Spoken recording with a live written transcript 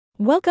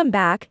Welcome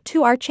back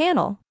to our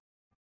channel.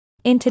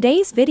 In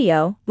today's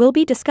video, we'll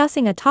be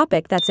discussing a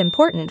topic that's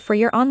important for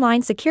your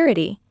online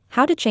security: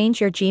 how to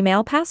change your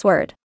Gmail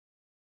password.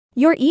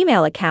 Your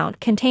email account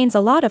contains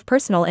a lot of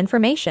personal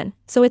information,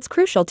 so it's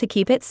crucial to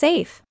keep it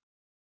safe.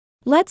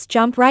 Let's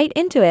jump right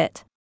into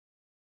it.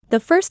 The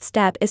first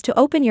step is to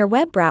open your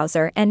web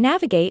browser and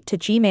navigate to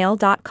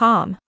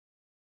gmail.com.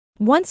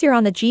 Once you're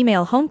on the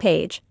Gmail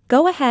homepage,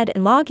 go ahead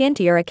and log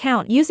into your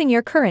account using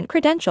your current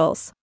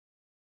credentials.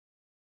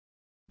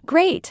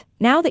 Great!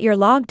 Now that you're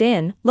logged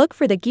in, look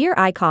for the gear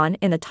icon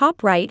in the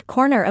top right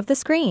corner of the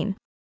screen.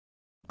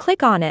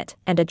 Click on it,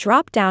 and a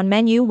drop-down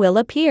menu will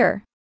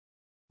appear.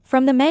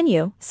 From the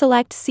menu,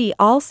 select See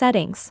All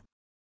Settings.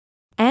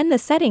 And the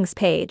Settings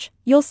page,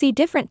 you'll see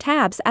different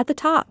tabs at the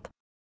top.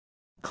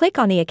 Click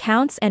on the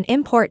Accounts and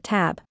Import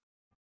tab.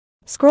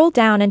 Scroll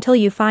down until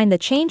you find the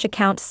Change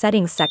Account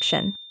Settings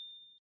section.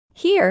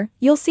 Here,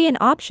 you'll see an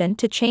option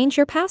to change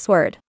your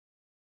password.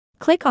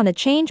 Click on the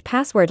Change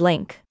Password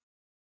link.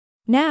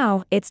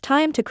 Now, it's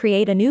time to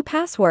create a new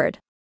password.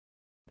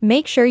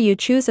 Make sure you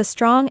choose a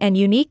strong and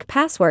unique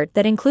password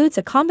that includes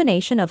a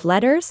combination of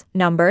letters,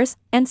 numbers,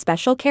 and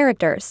special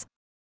characters.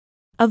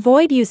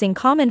 Avoid using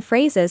common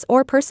phrases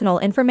or personal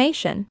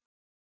information.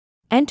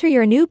 Enter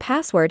your new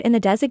password in the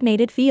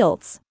designated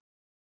fields.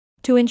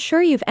 To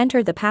ensure you've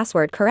entered the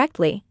password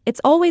correctly,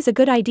 it's always a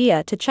good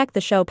idea to check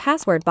the Show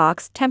Password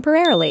box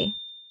temporarily.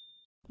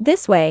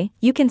 This way,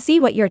 you can see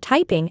what you're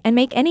typing and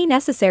make any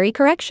necessary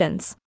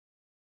corrections.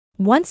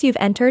 Once you've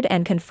entered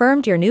and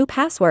confirmed your new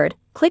password,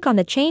 click on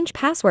the Change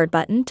Password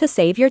button to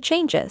save your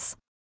changes.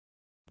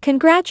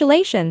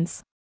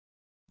 Congratulations!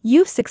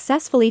 You've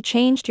successfully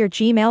changed your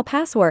Gmail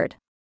password.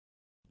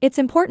 It's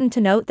important to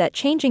note that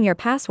changing your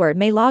password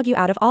may log you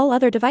out of all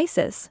other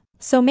devices,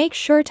 so make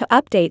sure to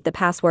update the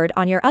password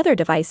on your other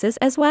devices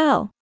as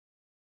well.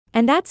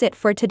 And that's it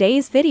for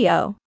today's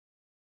video.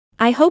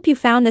 I hope you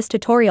found this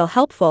tutorial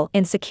helpful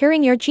in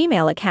securing your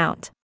Gmail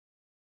account.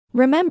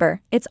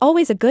 Remember, it's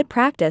always a good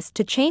practice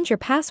to change your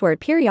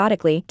password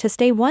periodically to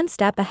stay one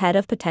step ahead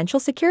of potential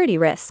security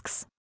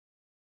risks.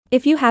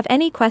 If you have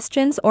any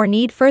questions or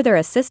need further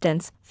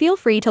assistance, feel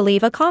free to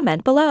leave a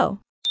comment below.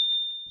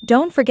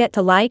 Don't forget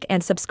to like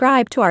and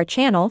subscribe to our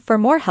channel for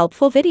more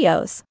helpful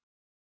videos.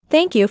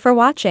 Thank you for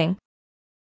watching.